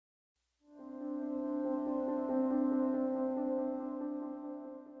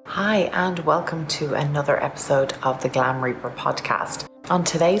Hi, and welcome to another episode of the Glam Reaper podcast. On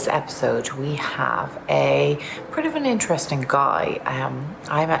today's episode, we have a pretty of an interesting guy.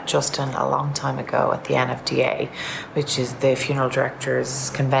 I met Justin a long time ago at the NFDA, which is the Funeral Directors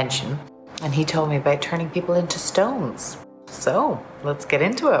Convention, and he told me about turning people into stones. So, let's get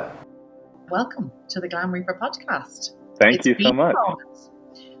into it. Welcome to the Glam Reaper podcast. Thank you so much.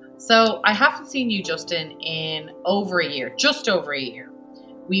 So, I haven't seen you, Justin, in over a year, just over a year.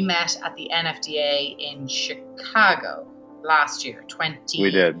 We met at the NFDA in Chicago last year, 2019.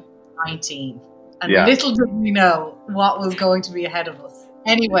 We did. And little did we know what was going to be ahead of us.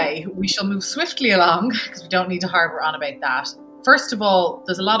 Anyway, we shall move swiftly along because we don't need to harbour on about that. First of all,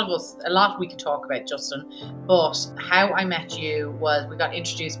 there's a lot we can talk about, Justin. But how I met you was we got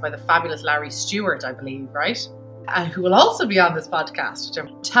introduced by the fabulous Larry Stewart, I believe, right? And who will also be on this podcast.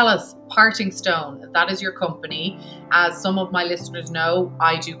 Tell us, Parting Stone, that is your company. As some of my listeners know,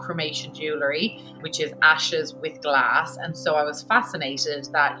 I do cremation jewellery, which is ashes with glass. And so I was fascinated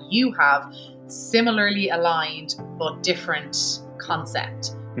that you have similarly aligned but different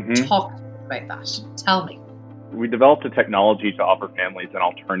concept. Talk about that. Tell me. We developed a technology to offer families an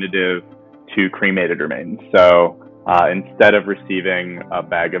alternative to cremated remains. So instead of receiving a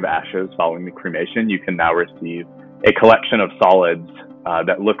bag of ashes following the cremation, you can now receive a collection of solids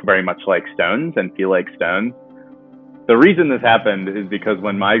that look very much like stones and feel like stones. The reason this happened is because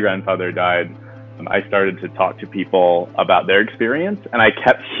when my grandfather died, I started to talk to people about their experience, and I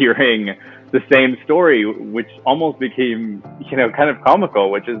kept hearing the same story, which almost became, kind of comical,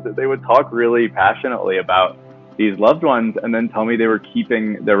 which is that they would talk really passionately about these loved ones and then tell me they were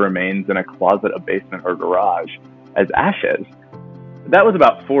keeping their remains in a closet, a basement, or garage as ashes. That was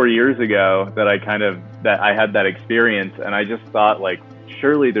about 4 years ago that I had that experience, and I just thought,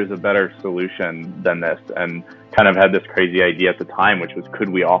 surely there's a better solution than this, and kind of had this crazy idea at the time, which was, could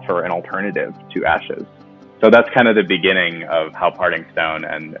we offer an alternative to ashes? So that's kind of the beginning of how Parting Stone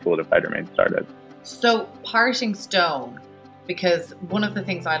and Solidified Remains started. So Parting Stone, because one of the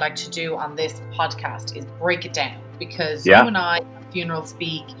things I like to do on this podcast is break it down, because you and I funeral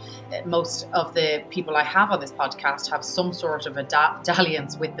speak. Most of the people I have on this podcast have some sort of a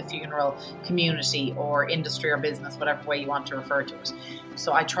dalliance with the funeral community or industry or business, whatever way you want to refer to it.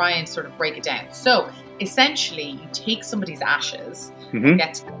 So I try and sort of break it down. So essentially, you take somebody's ashes, we'll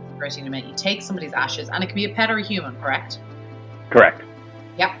get to that in a minute. You take somebody's ashes, and it can be a pet or a human, correct? Correct.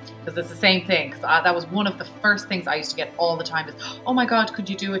 Yeah, because it's the same thing. That was one of the first things I used to get all the time is, oh my God, could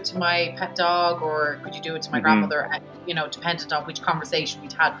you do it to my pet dog, or could you do it to my grandmother? And, dependent on which conversation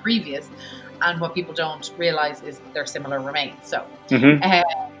we'd had previous. And what people don't realize is they're similar remains. So,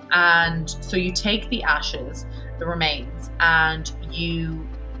 and so you take the ashes, the remains, and you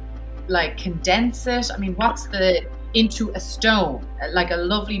condense it. I mean, into a stone, like a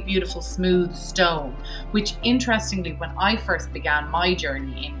lovely, beautiful, smooth stone, which interestingly, when I first began my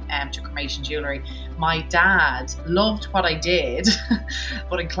journey to cremation jewellery, my dad loved what I did,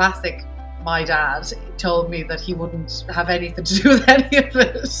 but in classic, my dad told me that he wouldn't have anything to do with any of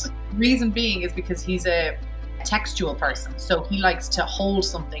it. Reason being is because he's a textual person, so he likes to hold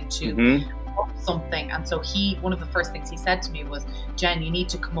something to something, and so one of the first things he said to me was, Jen, you need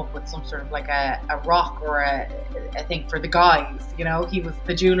to come up with some sort of a rock or a thing for the guys.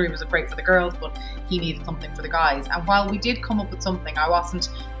 The jewellery was great for the girls, but he needed something for the guys. And while we did come up with something, I wasn't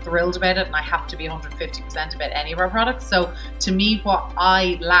thrilled about it, and I have to be 150% about any of our products. So to me, what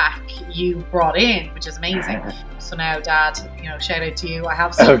I lack, you brought in, which is amazing. So now, Dad, shout out to you. I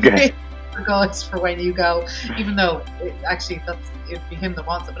have something for guys for when you go, even though it'd be him that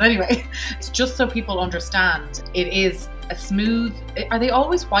wants it. But anyway, it's just so people understand it is a smooth. Are they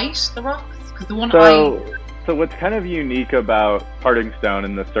always white, the rocks? Because the one So what's kind of unique about Parting Stone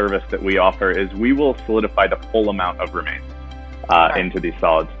and the service that we offer is we will solidify the full amount of remains into these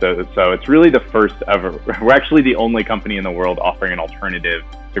solids. So it's really the first ever. We're actually the only company in the world offering an alternative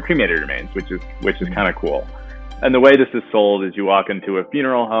to cremated remains, which is kind of cool. And the way this is sold is you walk into a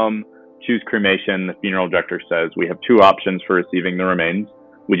funeral home, choose cremation. The funeral director says, we have two options for receiving the remains.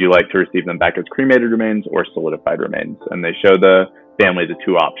 Would you like to receive them back as cremated remains or solidified remains? And they show the family the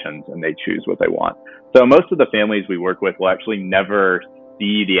two options, and they choose what they want. So most of the families we work with will actually never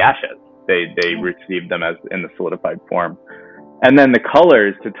see the ashes. They receive them as in the solidified form. And then the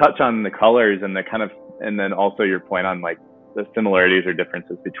colors, to touch on the colors and and then also your point on the similarities or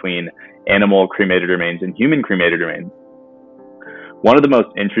differences between animal cremated remains and human cremated remains. One of the most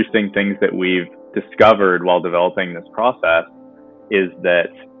interesting things that we've discovered while developing this process is that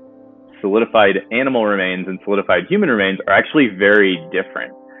solidified animal remains and solidified human remains are actually very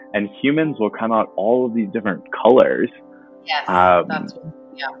different. And humans will come out all of these different colors. Yes, that's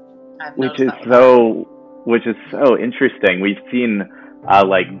Yeah, I've which noticed is that with her. so interesting. We've seen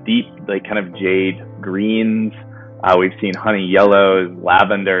like deep, like kind of jade greens. We've seen honey yellows,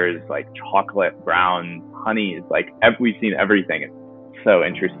 lavenders, like chocolate browns, honeys. Like we've seen everything. It's so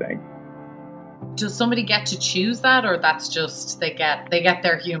interesting. Does somebody get to choose that, or that's just they get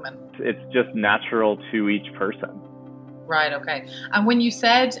their human? It's just natural to each person. Right, okay. And when you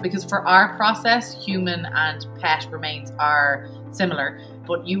said, because for our process, human and pet remains are similar,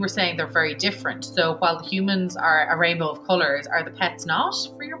 but you were saying they're very different. So while the humans are a rainbow of colors, are the pets not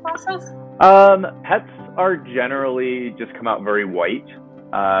for your process? Pets are generally just come out very white.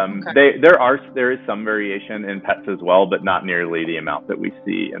 Okay. There is some variation in pets as well, but not nearly the amount that we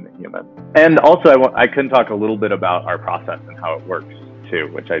see in the human. And also, I can talk a little bit about our process and how it works too,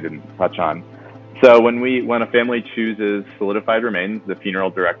 which I didn't touch on. So when a family chooses solidified remains, the funeral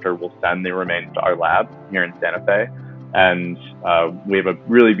director will send the remains to our lab here in Santa Fe. And we have a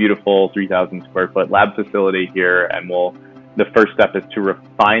really beautiful 3,000 square foot lab facility here. And the first step is to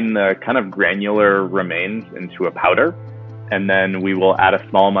refine the kind of granular remains into a powder. And then we will add a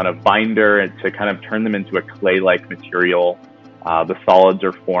small amount of binder to kind of turn them into a clay-like material. The solids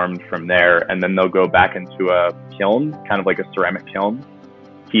are formed from there. And then they'll go back into a kiln, kind of like a ceramic kiln,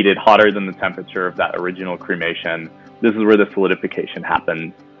 heated hotter than the temperature of that original cremation. This is where the solidification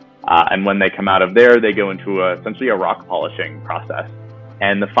happens. And when they come out of there, they go into essentially a rock polishing process.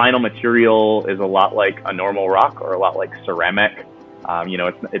 And the final material is a lot like a normal rock or a lot like ceramic.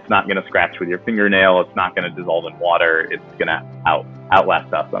 It's not going to scratch with your fingernail. It's not going to dissolve in water. It's going to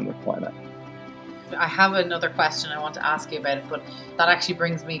outlast us on this planet. I have another question I want to ask you about it, but that actually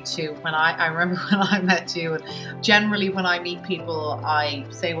brings me to when I remember when I met you. And generally, when I meet people, I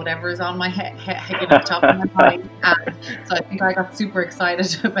say whatever is on my head, the top of my mind. And so I think I got super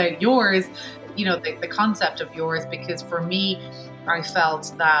excited about yours, the concept of yours, because for me, I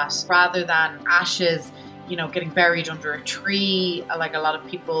felt that rather than ashes, getting buried under a tree, like a lot of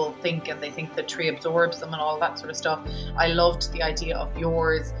people think, and they think the tree absorbs them and all that sort of stuff. I loved the idea of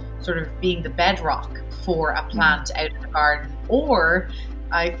yours sort of being the bedrock for a plant out in the garden, or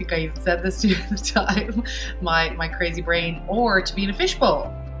I think I even said this to you at the time, my crazy brain, or to be in a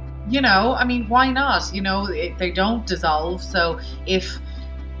fishbowl. Why not? They don't dissolve. So if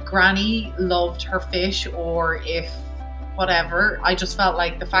Granny loved her fish, or if whatever, I just felt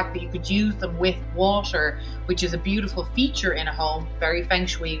like the fact that you could use them with water, which is a beautiful feature in a home, very feng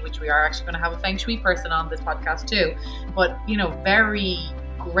shui, which we are actually going to have a feng shui person on this podcast too, but very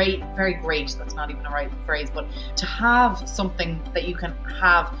great, that's not even the right phrase, but to have something that you can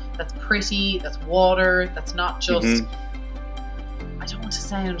have that's pretty, that's water, that's not just, I don't want to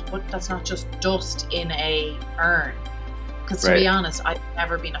sound, but that's not just dust in a urn. Because to be honest, I've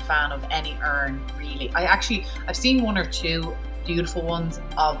never been a fan of any urn, really. I've seen one or two beautiful ones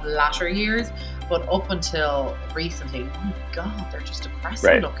of latter years, but up until recently, oh my God, they're just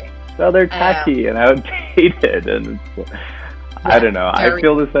depressing looking. So they're tacky and outdated, and I don't know. I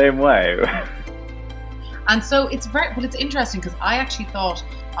feel the same way. And so it's interesting, because I actually thought,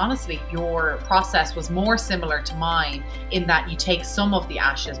 honestly, your process was more similar to mine in that you take some of the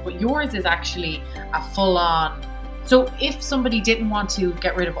ashes, but yours is actually a full-on. So if somebody didn't want to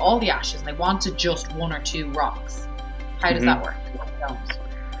get rid of all the ashes and they wanted just one or two rocks, how does that work?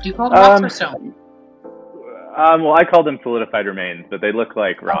 Do you call them rocks or stones? Well, I call them solidified remains, but they look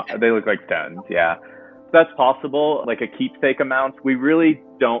like rock. Okay. They look like stones. Yeah, that's possible. Like a keepsake amount. We really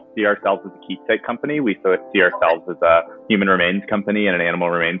don't see ourselves as a keepsake company. We see ourselves as a human remains company and an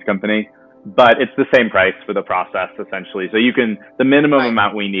animal remains company. But it's the same price for the process, essentially. So the minimum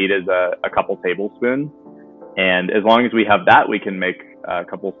amount we need is a couple tablespoons. And as long as we have that, we can make a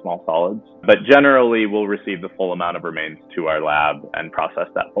couple small solids. But generally, we'll receive the full amount of remains to our lab and process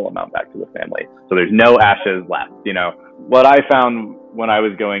that full amount back to the family. So there's no ashes left. What I found when I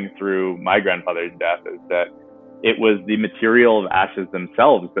was going through my grandfather's death is that it was the material of ashes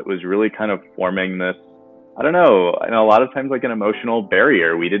themselves that was really kind of forming this, I don't know, and a lot of times like an emotional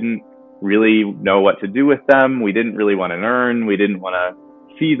barrier. We didn't really know what to do with them. We didn't really want an urn. We didn't want to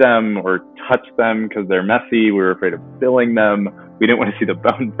see them or touch them because they're messy. We were afraid of spilling them. We didn't want to see the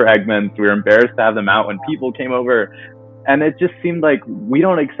bone fragments. We were embarrassed to have them out when people came over. And it just seemed like we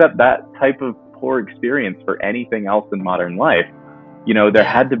don't accept that type of poor experience for anything else in modern life. There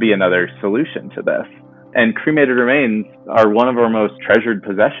had to be another solution to this. And cremated remains are one of our most treasured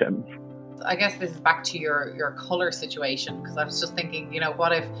possessions. I guess this is back to your color situation, because I was just thinking,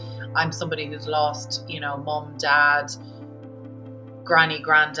 what if I'm somebody who's lost, mom, dad, granny,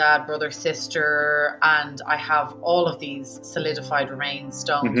 granddad, brother, sister, and I have all of these solidified remains,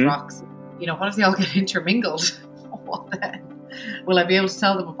 stones, rocks. What if they all get intermingled? What then? Will I be able to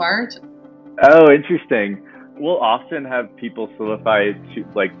tell them apart? Oh, interesting. We'll often have people solidify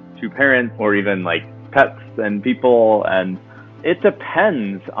two parents or even like pets and people, and it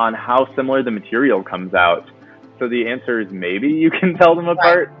depends on how similar the material comes out. So the answer is maybe you can tell them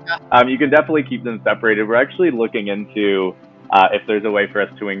apart. Right. You can definitely keep them separated. We're actually looking into if there's a way for us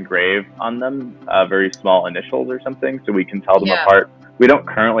to engrave on them very small initials or something so we can tell them apart. We don't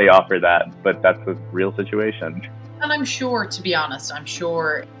currently offer that, but that's a real situation. And I'm sure, to be honest,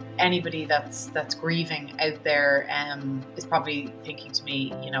 anybody that's grieving out there is probably thinking to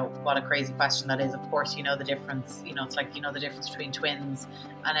me, what a crazy question that is. Of course, the difference. It's like the difference between twins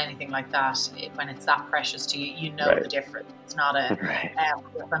and anything like that. When it's that precious to you, right. The difference. It's not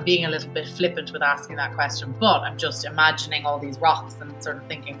I'm being a little bit flippant with asking that question, but I'm just imagining all these rocks and sort of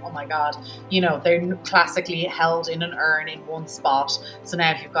thinking, oh my God, they're classically held in an urn in one spot. So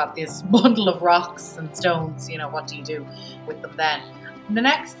now if you've got this bundle of rocks and stones, what do you do with them then? The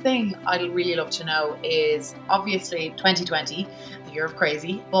next thing I'd really love to know is obviously 2020, the year of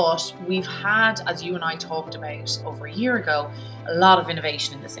crazy, but we've had, as you and I talked about over a year ago, a lot of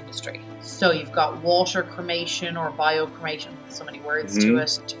innovation in this industry. So you've got water cremation or biocremation, so many words to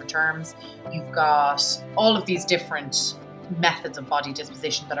it, different terms. You've got all of these different methods of body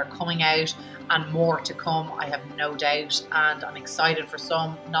disposition that are coming out and more to come, I have no doubt, and I'm excited for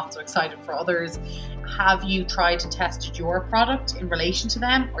some, not so excited for others. Have you tried to test your product in relation to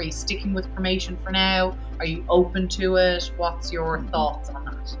them? Are you sticking with cremation for now? Are you open to it? What's your thoughts on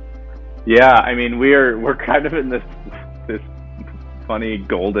that? Yeah, I mean, we're kind of in this funny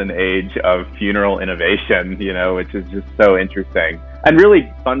golden age of funeral innovation, which is just so interesting and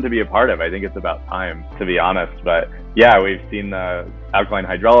really fun to be a part of. I think it's about time, to be honest. But yeah, we've seen the alkaline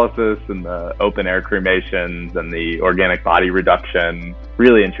hydrolysis and the open air cremations and the organic body reduction.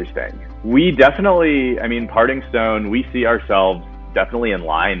 Really interesting. We definitely, Parting Stone, we see ourselves definitely in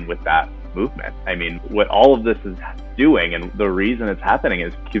line with that movement. What all of this is doing, and the reason it's happening,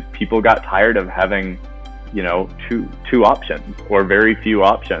 is because people got tired of having two options or very few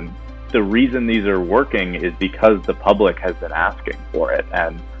options. The reason these are working is because the public has been asking for it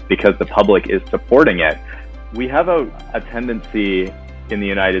and because the public is supporting it. We have a tendency in the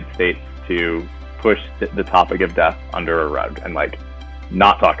United States to push the topic of death under a rug and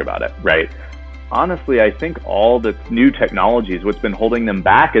not talk about it, right? Honestly, I think all the new technologies, what's been holding them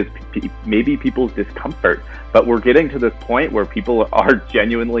back is maybe people's discomfort. But we're getting to this point where people are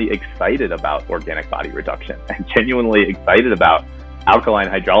genuinely excited about organic body reduction and genuinely excited about alkaline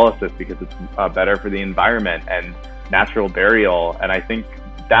hydrolysis because it's better for the environment and natural burial. And I think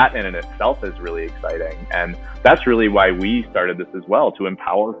that in itself is really exciting. And that's really why we started this as well, to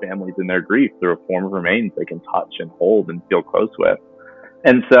empower families in their grief through a form of remains they can touch and hold and feel close with.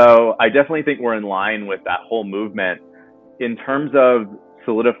 And so I definitely think we're in line with that whole movement. In terms of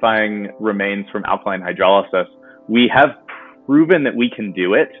solidifying remains from alkaline hydrolysis, we have proven that we can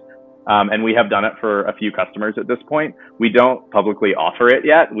do it, and we have done it for a few customers at this point. We don't publicly offer it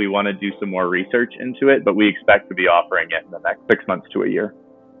yet. We want to do some more research into it, but we expect to be offering it in the next 6 months to a year.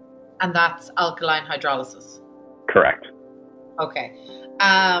 And that's alkaline hydrolysis? Correct. Okay.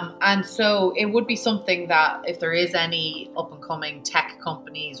 And so it would be something that if there is any up and coming tech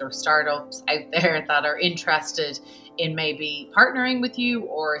companies or startups out there that are interested in maybe partnering with you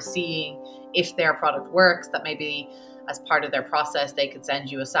or seeing if their product works, that maybe as part of their process they could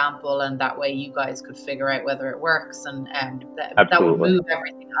send you a sample, and that way you guys could figure out whether it works, and that would move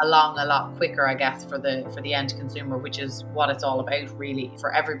everything along a lot quicker, I guess, for the end consumer, which is what it's all about really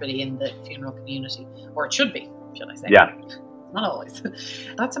for everybody in the funeral community, or it should be, should I say. Yeah. Not always.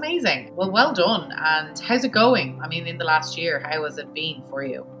 That's amazing. Well done. And how's it going? In the last year, how has it been for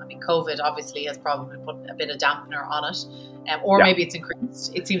you? COVID obviously has probably put a bit of dampener on it, maybe it's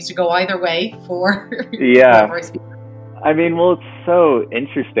increased. It seems to go either way for yeah. Well, it's so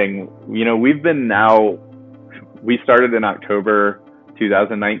interesting. We started in October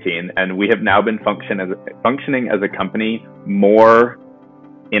 2019, and we have now been functioning as a company more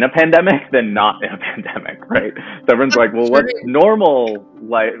in a pandemic than not in a pandemic, right? So everyone's like, well, what's normal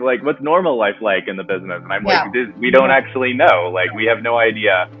life like in the business? And I'm like, we don't actually know. We have no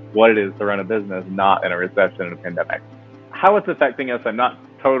idea what it is to run a business not in a recession and a pandemic. How it's affecting us, we're not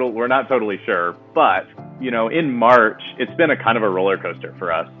totally sure. But, in March, it's been a kind of a roller coaster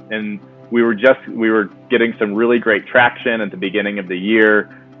for us. And we were getting some really great traction at the beginning of the year.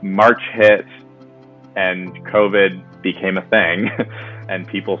 March hit and COVID became a thing. And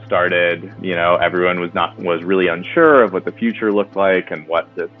people started, everyone was really unsure of what the future looked like and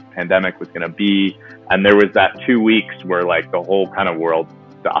what this pandemic was going to be. And there was that 2 weeks where the whole kind of world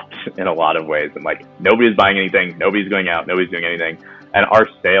stopped in a lot of ways. And like, nobody's buying anything, nobody's going out, nobody's doing anything. And our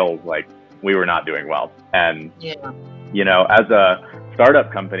sales, like, we were not doing well. And, you know, as a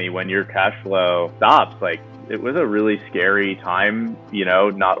startup company, when your cash flow stops, like, it was a really scary time, you know,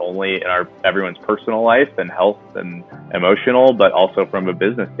 not only in everyone's personal life and health and emotional, but also from a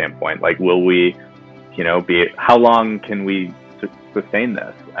business standpoint. Like, will we, you know, how long can we sustain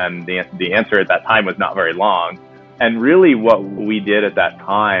this? And the answer at that time was not very long. And really what we did at that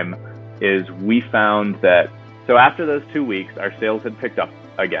time is we found that, so after those 2 weeks, our sales had picked up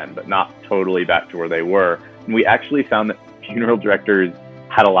again, but not totally back to where they were. And we actually found that funeral directors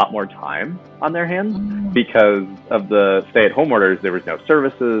had a lot more time on their hands because of the stay-at-home orders. There was no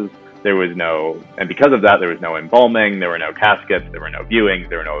services, and because of that, there was no embalming, there were no caskets, there were no viewings,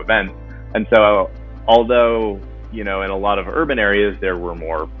 there were no events. And so although, you know, in a lot of urban areas, there were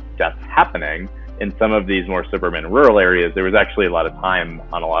more deaths happening, in some of these more suburban rural areas, there was actually a lot of time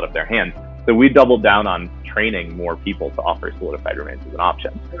on a lot of their hands. So we doubled down on training more people to offer solidified remains as an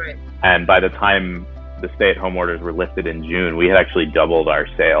option. Right. And by the time the stay-at-home orders were lifted in June, we had actually doubled our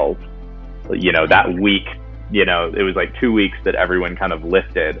sales. You know, that week, you know, it was like 2 weeks that everyone kind of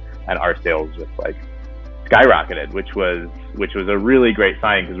lifted, and our sales just like skyrocketed, which was a really great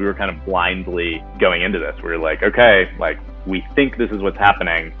sign, because we were kind of blindly going into this. We were like, okay, like, we think this is what's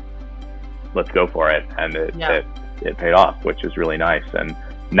happening, let's go for it. And it paid off, which is really nice. And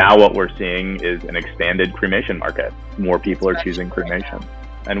now what we're seeing is an expanded cremation market. More people are choosing cremation.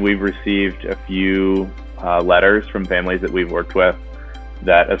 And we've received a few letters from families that we've worked with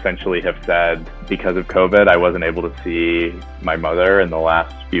that essentially have said, because of COVID, I wasn't able to see my mother in the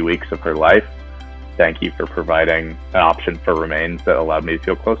last few weeks of her life. Thank you for providing an option for remains that allowed me to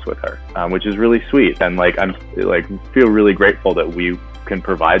feel close with her, which is really sweet. And like, I'm like, feel really grateful that we can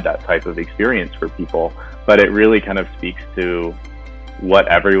provide that type of experience for people. But it really kind of speaks to what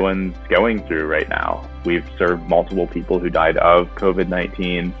everyone's going through right now. We've served multiple people who died of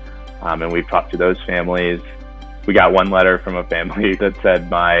COVID-19, and we've talked to those families. We got one letter from a family that said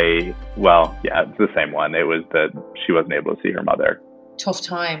it's the same one. It was that she wasn't able to see her mother. Tough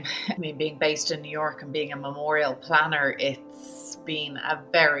time. I mean, being based in New York and being a memorial planner, it's been a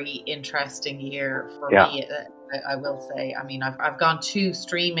very interesting year for me, I will say. I mean, I've gone to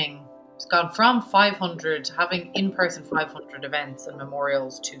streaming. It's gone from 500, having in-person 500 events and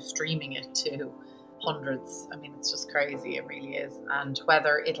memorials, to streaming it to hundreds. I mean, it's just crazy. It really is. And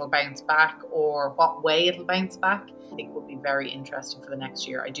whether it'll bounce back or what way it'll bounce back, I think will be very interesting for the next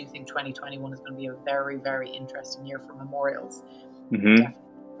year. I do think 2021 is going to be a very, very interesting year for memorials. Definitely.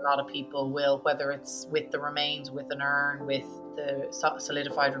 A lot of people will, whether it's with the remains, with an urn, with the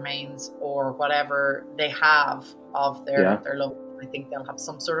solidified remains, or whatever they have of their loved ones. I think they'll have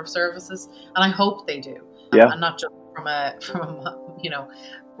some sort of services, and I hope they do. And not just from a you know,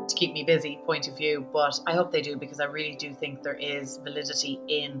 to keep me busy point of view, but I hope they do, because I really do think there is validity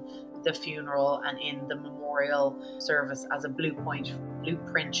in the funeral and in the memorial service as a blueprint,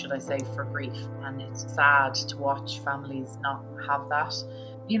 should I say, for grief. And it's sad to watch families not have that.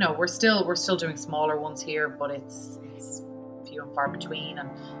 You know, we're still doing smaller ones here, but it's few and far between. And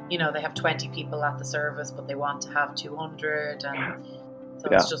you know, they have 20 people at the service, but they want to have 200, and so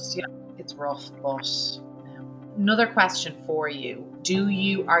it's just, you know, it's rough. But another question for you: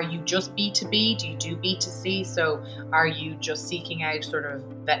 are you just B2B? Do you do B2C? So are you just seeking out sort of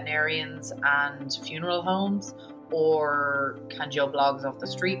veterinarians and funeral homes, or can Joe Blogs off the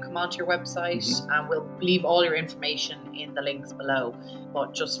street come onto your website? And we'll leave all your information in the links below.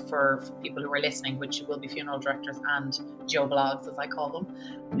 But just for people who are listening, which will be funeral directors and Joe Blogs, as I call them.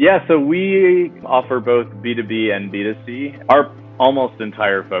 Yeah, so we offer both B2B and B2C. Our almost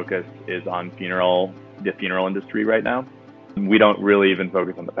entire focus is on the funeral industry right now. We don't really even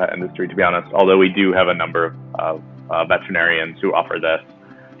focus on the pet industry, to be honest, although we do have a number of veterinarians who offer this.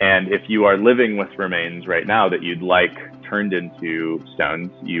 And if you are living with remains right now that you'd like turned into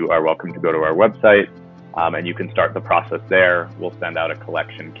stones, you are welcome to go to our website, and you can start the process there. We'll send out a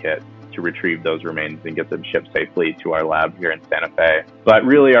collection kit to retrieve those remains and get them shipped safely to our lab here in Santa Fe. But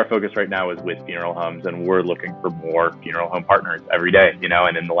really our focus right now is with funeral homes, and we're looking for more funeral home partners every day, you know,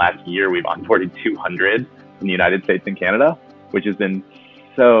 and in the last year we've onboarded 200 in the United States and Canada, which has been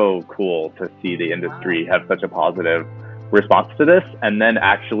so cool to see the industry have such a positive response to this, and then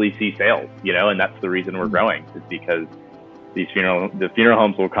actually see sales, you know, and that's the reason we're growing, is because the funeral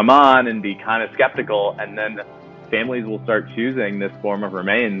homes will come on and be kind of skeptical, and then families will start choosing this form of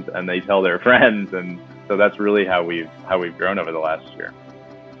remains, and they tell their friends, and so that's really how we've grown over the last year.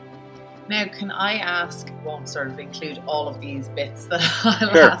 Now, can I ask, won't sort of include all of these bits that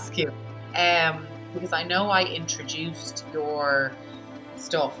I'll ask you, because I know I introduced your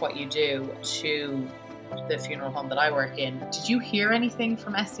stuff, what you do, to the funeral home that I work in. Did you hear anything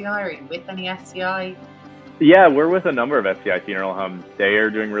from SCI? Are you with any SCI? Yeah, we're with a number of SCI funeral homes. They are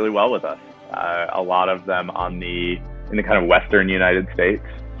doing really well with us. A lot of them in the kind of Western United States.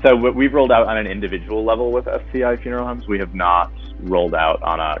 So we've rolled out on an individual level with SCI funeral homes. We have not rolled out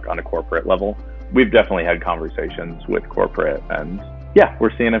on a corporate level. We've definitely had conversations with corporate, and yeah,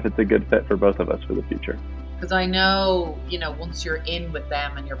 we're seeing if it's a good fit for both of us for the future. Because I know, once you're in with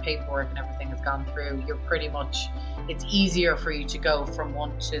them and your paperwork and everything has gone through, you're pretty much, it's easier for you to go from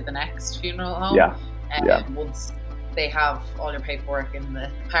one to the next funeral home. Yeah. Once they have all your paperwork, and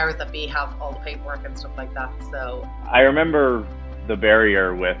the powers that be have all the paperwork and stuff like that. So I remember the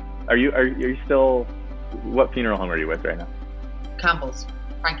barrier with, are you still, what funeral home are you with right now? Campbell's.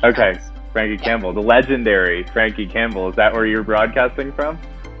 Frankie Okay. Campbell's. Frankie Campbell, the legendary Frankie Campbell. Is that where you're broadcasting from?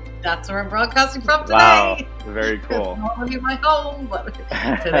 That's where I'm broadcasting from today. Wow, very cool. It's normally my home, but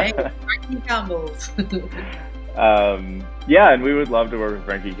today it's Frankie Campbell's. Yeah, and we would love to work with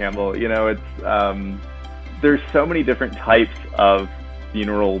Frankie Campbell. It's there's so many different types of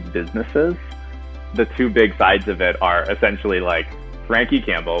funeral businesses. The two big sides of it are essentially like Frankie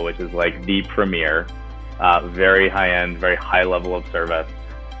Campbell, which is like the premier, very high end, very high level of service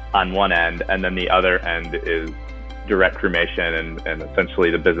on one end, and then the other end is direct cremation, and essentially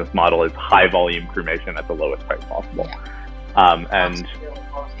the business model is high volume cremation at the lowest price possible. Yeah. And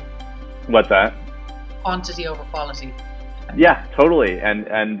what's that? Quantity over quality. Yeah, totally. And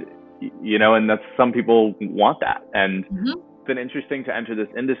that's, some people want that. And it's been interesting to enter this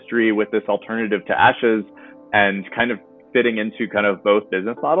industry with this alternative to ashes and kind of fitting into kind of both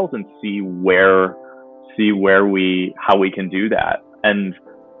business models and see how we can do that. And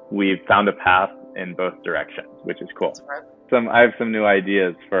we've found a path in both directions, which is cool. I have some new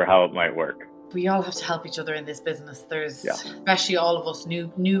ideas for how it might work. We all have to help each other in this business. There's especially all of us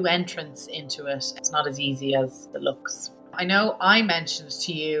new entrants into it. It's not as easy as it looks. I know I mentioned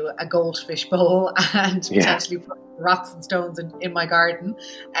to you a goldfish bowl and potentially put rocks and stones in my garden.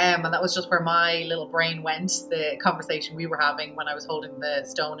 And that was just where my little brain went, the conversation we were having when I was holding the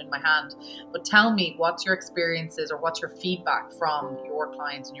stone in my hand. But tell me, what's your experiences or what's your feedback from your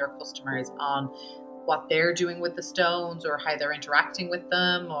clients and your customers on what they're doing with the stones or how they're interacting with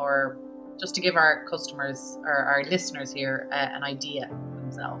them, or just to give our customers or our listeners here an idea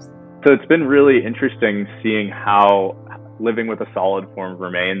themselves? So it's been really interesting seeing how living with a solid form of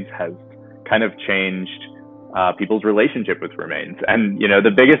remains has kind of changed people's relationship with remains. And,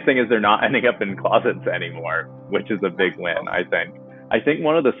 the biggest thing is they're not ending up in closets anymore, which is a big win, I think. I think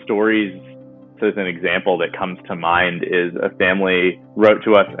one of the stories, so as an example that comes to mind, is a family wrote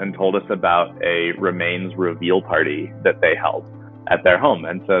to us and told us about a remains reveal party that they held at their home.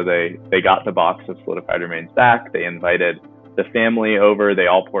 And so they got the box of solidified remains back. They invited the family over, they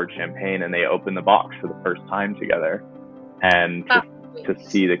all poured champagne, and they opened the box for the first time together. And to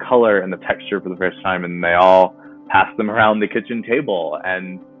see the color and the texture for the first time, and they all passed them around the kitchen table,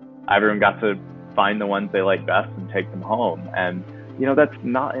 and everyone got to find the ones they like best and take them home. And that's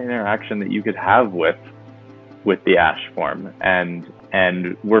not an interaction that you could have with the ash form. And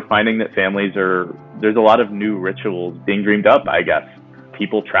we're finding that there's a lot of new rituals being dreamed up, I guess.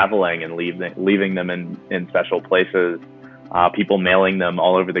 People traveling and leaving them in special places, people mailing them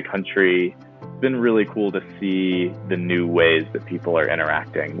all over the country. It's been really cool to see the new ways that people are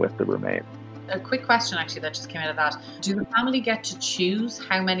interacting with the remains. A quick question actually that just came out of that. Do the family get to choose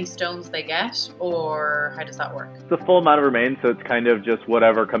how many stones they get, or how does that work? It's a full amount of remains, so it's kind of just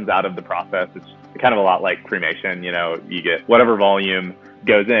whatever comes out of the process. It's kind of a lot like cremation, you get whatever volume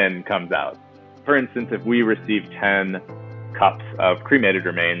goes in, comes out. For instance, if we receive 10 cups of cremated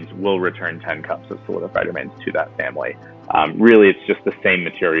remains, we'll return 10 cups of solidified remains to that family. Really, it's just the same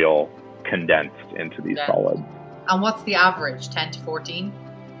material condensed into these solids. And what's the average, 10 to 14?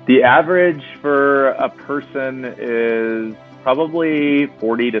 The average for a person is probably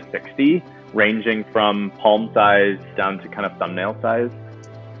 40 to 60, ranging from palm size down to kind of thumbnail size.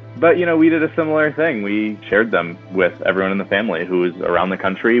 But, we did a similar thing. We shared them with everyone in the family who was around the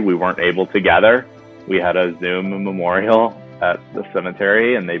country. We weren't able to gather. We had a Zoom memorial at the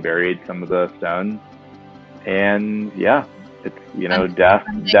cemetery, and they buried some of the stones. And it's,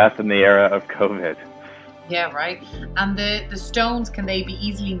 death in the era of COVID. Yeah, right. And the stones, can they be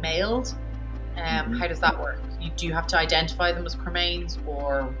easily mailed? How does that work? Do you have to identify them as cremains,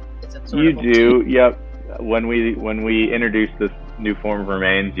 or is it sort of? You do, yep. When we introduced this new form of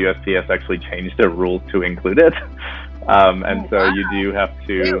remains, USPS actually changed their rules to include it, you do have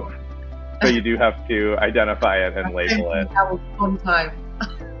to. So you do have to identify it and label it. That was a fun time.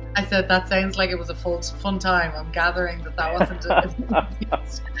 I said, that sounds like it was a fun time. I'm gathering that wasn't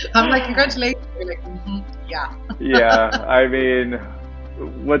I'm like, congratulations. You're like, yeah. Yeah, I mean,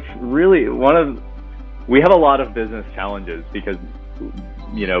 what's really we have a lot of business challenges because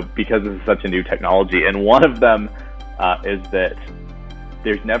this is such a new technology. And one of them is that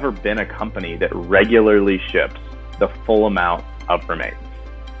there's never been a company that regularly ships the full amount of remains.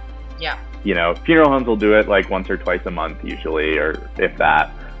 Yeah. Funeral homes will do it like once or twice a month usually, or if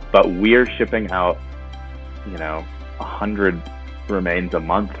that. But we're shipping out, 100 remains a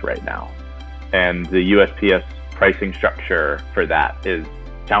month right now. And the USPS pricing structure for that is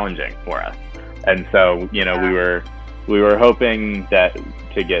challenging for us. And so, we were hoping that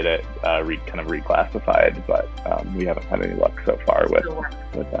to get it kind of reclassified, but we haven't had any luck so far with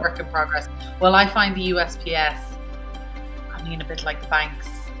that. Work in progress. Well, I find the USPS, a bit like the banks,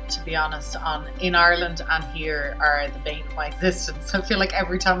 to be honest, in Ireland and here are the bane of my existence. I feel like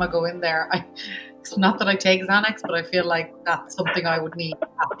every time I go in there, it's not that I take Xanax, but I feel like that's something I would need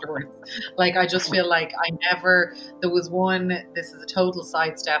afterwards. Like, I just feel like there was one, this is a total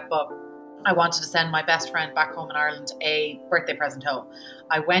sidestep, but I wanted to send my best friend back home in Ireland a birthday present home.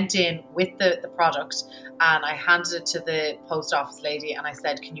 I went in with the product and I handed it to the post office lady and I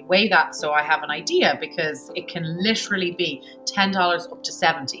said, can you weigh that so I have an idea? Because it can literally be $10 up to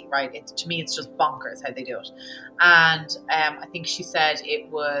 $70, right? To me, it's just bonkers how they do it. And I think she said it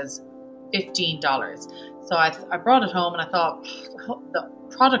was $15. So I brought it home and I thought the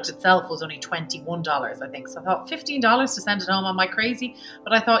product itself was only $21, I think. So I thought $15 to send it home. Am I crazy?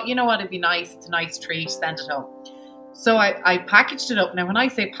 But I thought, you know what, it'd be nice. It's a nice treat. Send it home. So I packaged it up. Now, when I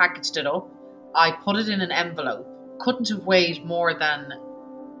say packaged it up, I put it in an envelope. Couldn't have weighed more than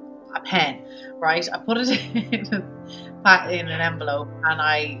a pen, right? I put it in an envelope and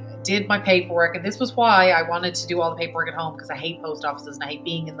I did my paperwork. And this was why I wanted to do all the paperwork at home, because I hate post offices and I hate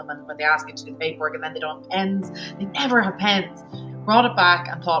being in them. And when they ask you to do the paperwork and then they don't have pens, they never have pens. Brought it back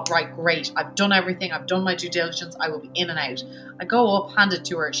and thought, right, great. I've done everything. I've done my due diligence. I will be in and out. I go up, hand it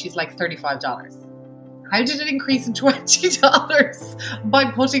to her. She's like $35. How did it increase in $20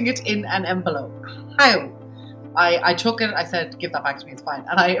 by putting it in an envelope? How? I took it. I said, give that back to me. It's fine.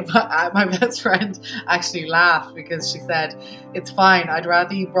 And my best friend actually laughed because she said, it's fine. I'd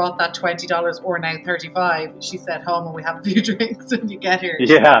rather you brought that $20 or now $35. She said, home and we have a few drinks when you get here.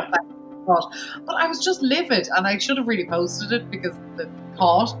 Yeah. But I was just livid and I should have really posted it because the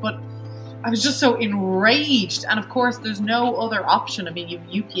thought, but I was just so enraged. And of course, there's no other option. I mean,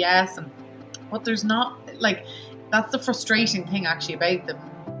 you've UPS, but there's not, like, that's the frustrating thing actually about the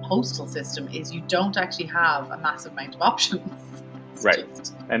postal system is you don't actually have a massive amount of options.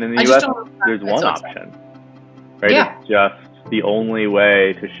 Right. And in the US, there's one option. Right? Yeah. It's just the only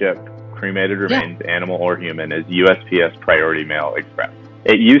way to ship cremated remains, animal or human, is USPS Priority Mail Express.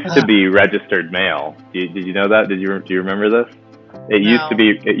 It used to be registered mail. Did you know that? Do you remember this? It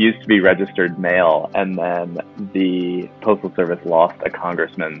used to be registered mail, and then the Postal Service lost a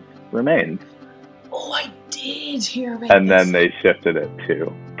congressman's remains. Oh, I did hear about and this. Then they shifted it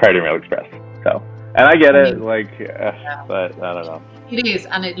to Priority Mail Express. So, and I get it, but I don't know. It is,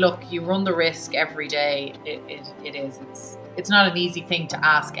 and look, you run the risk every day. It is. It's not an easy thing to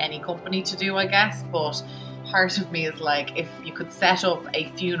ask any company to do, I guess, but part of me is like, if you could set up a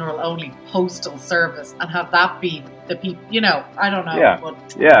funeral-only postal service and have that be the people, I don't know. Yeah,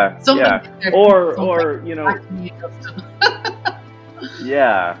 but Or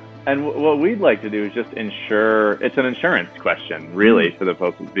yeah. And what we'd like to do is just ensure, it's an insurance question, really, for the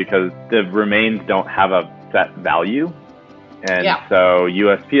postal, because the remains don't have a set value. And so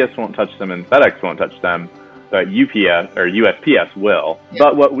USPS won't touch them and FedEx won't touch them, but UPS or USPS will. Yeah.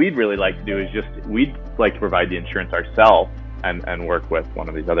 But what we'd really like to do is we'd like to provide the insurance ourselves and work with one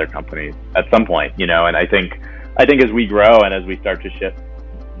of these other companies at some point, and I think as we grow and as we start to ship,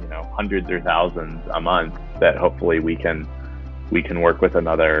 hundreds or thousands a month, that hopefully we can work with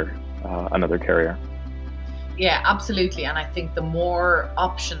another carrier. Yeah, absolutely. And I think the more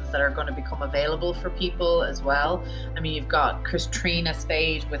options that are going to become available for people as well. I mean, you've got Katrina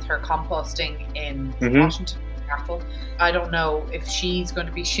Spade with her composting in Washington, Seattle. I don't know if she's going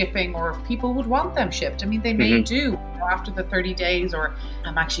to be shipping or if people would want them shipped. I mean, they may do after the 30 days, or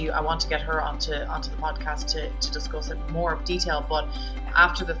I want to get her onto the podcast to discuss it in more detail. But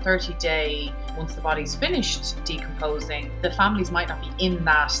after the 30-day, once the body's finished decomposing, the families might not be in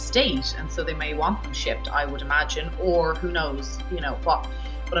that state, and so they may want them shipped, I would imagine, or who knows, what.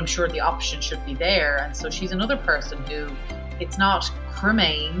 But I'm sure the option should be there. And so she's another person who, it's not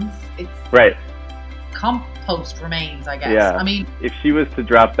cremains, it's right. compost remains, I guess. Yeah. I mean, if she was to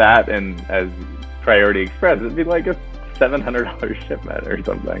drop that and as Priority Express, it'd be like a $700 shipment or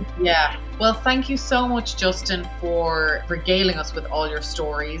something. Yeah. Well, thank you so much, Justin, for regaling us with all your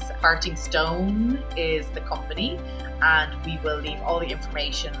stories. Parting Stone is the company, and we will leave all the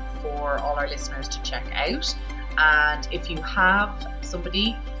information for all our listeners to check out. And if you have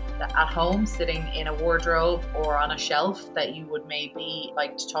somebody at home sitting in a wardrobe or on a shelf that you would maybe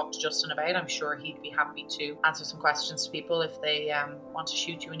like to talk to Justin about, I'm sure he'd be happy to answer some questions to people if they want to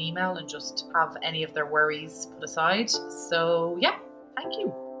shoot you an email and just have any of their worries put aside. So yeah, thank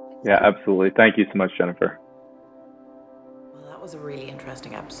you. Yeah, absolutely. Thank you so much, Jennifer. Well, that was a really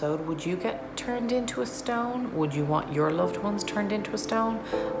interesting episode. Would you get turned into a stone? Would you want your loved ones turned into a stone?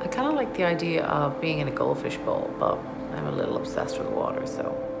 I kind of like the idea of being in a goldfish bowl, but I'm a little obsessed with water,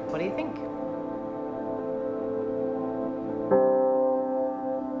 so what do you think?